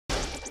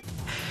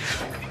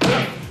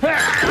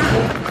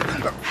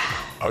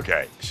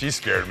Okay, she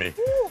scared me.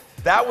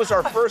 That was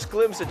our first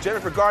glimpse at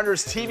Jennifer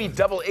Garner's TV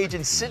double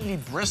agent Sydney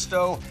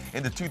Bristow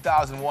in the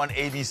 2001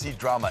 ABC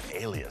drama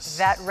Alias.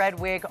 That red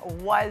wig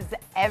was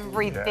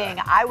everything.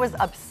 Yeah. I was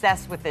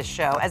obsessed with this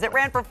show as it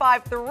ran for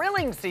 5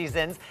 thrilling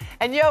seasons.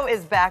 And Yo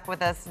is back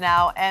with us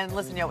now. And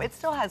listen, Yo, it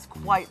still has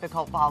quite the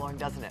cult following,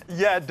 doesn't it?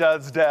 Yeah, it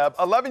does, Deb.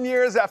 11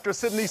 years after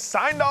Sydney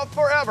signed off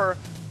forever,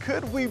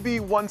 could we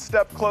be one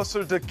step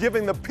closer to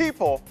giving the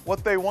people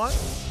what they want?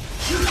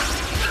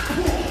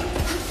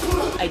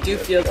 I do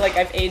feel like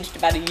I've aged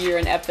about a year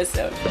an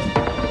episode.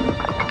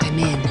 I'm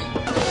in.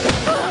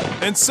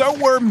 And so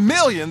were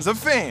millions of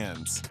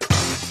fans.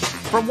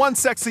 From one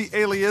sexy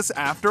alias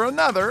after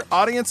another,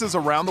 audiences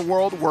around the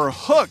world were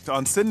hooked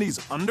on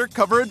Sydney's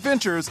undercover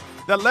adventures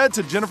that led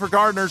to Jennifer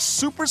Garner's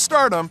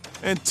superstardom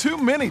and too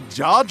many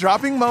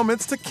jaw-dropping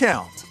moments to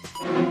count.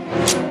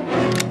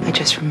 I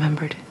just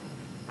remembered.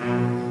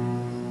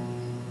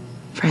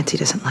 Francie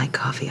doesn't like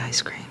coffee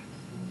ice cream.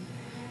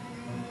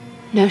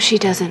 No, she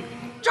doesn't.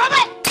 Drop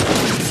it!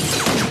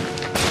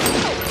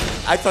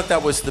 I thought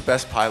that was the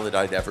best pilot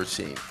I'd ever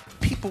seen.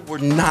 People were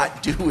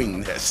not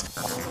doing this.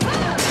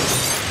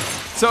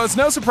 So it's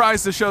no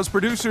surprise the show's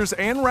producers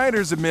and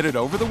writers admitted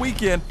over the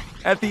weekend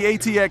at the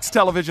ATX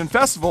Television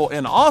Festival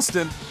in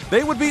Austin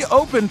they would be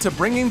open to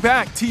bringing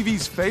back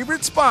TV's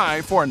favorite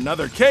spy for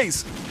another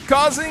case,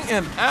 causing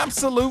an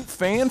absolute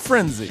fan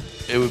frenzy.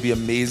 It would be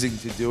amazing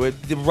to do it.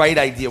 The right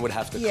idea would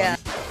have to come.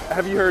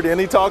 Have you heard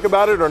any talk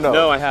about it or no?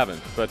 No, I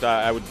haven't, but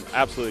I would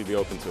absolutely be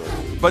open to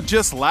it. But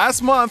just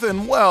last month,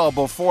 and well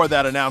before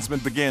that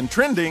announcement began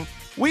trending,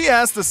 we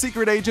asked the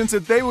secret agents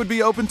if they would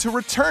be open to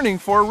returning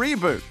for a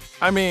reboot.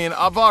 I mean,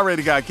 I've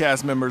already got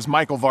cast members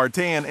Michael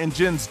Vartan and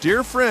Jen's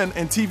dear friend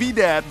and TV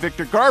dad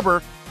Victor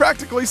Garber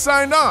practically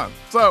signed on.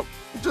 So,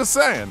 just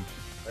saying.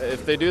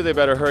 If they do, they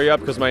better hurry up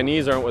because my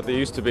knees aren't what they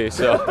used to be.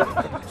 So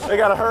They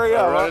gotta hurry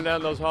up, running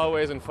down those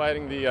hallways and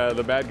fighting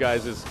the bad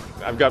guys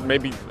I've got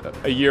maybe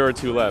a year or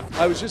two left.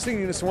 I was just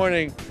thinking this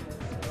morning,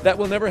 that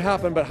will never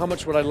happen, but how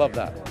much would I love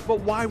that? But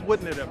why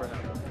wouldn't it ever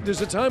happen?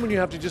 There's a time when you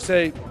have to just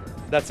say,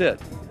 that's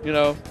it, you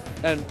know?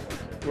 And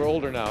we're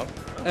older now.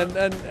 And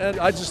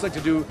I just like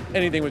to do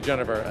anything with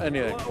Jennifer,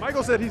 anything.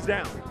 Michael said he's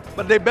down,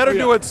 but they better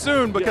do it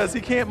soon because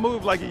he can't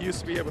move like he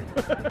used to be able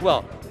to.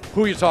 Well,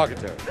 who are you talking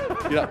to?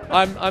 You know,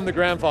 I'm the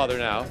grandfather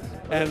now,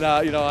 and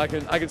you know, I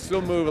can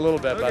still move a little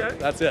bit, but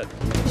that's it.